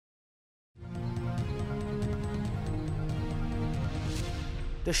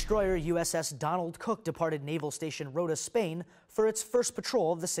Destroyer USS Donald Cook departed Naval Station Rota, Spain for its first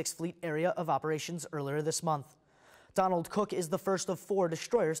patrol of the 6th Fleet area of operations earlier this month. Donald Cook is the first of 4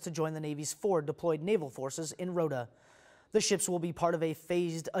 destroyers to join the Navy's 4 deployed naval forces in Rota. The ships will be part of a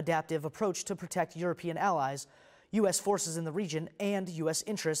phased, adaptive approach to protect European allies, U.S. forces in the region, and U.S.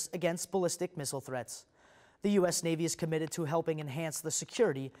 interests against ballistic missile threats. The U.S. Navy is committed to helping enhance the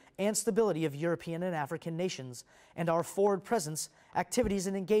security and stability of European and African nations, and our forward presence, activities,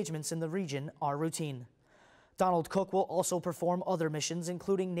 and engagements in the region are routine. Donald Cook will also perform other missions,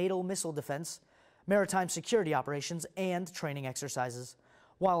 including NATO missile defense, maritime security operations, and training exercises.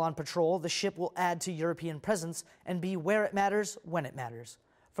 While on patrol, the ship will add to European presence and be where it matters, when it matters.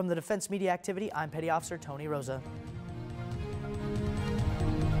 From the Defense Media Activity, I'm Petty Officer Tony Rosa.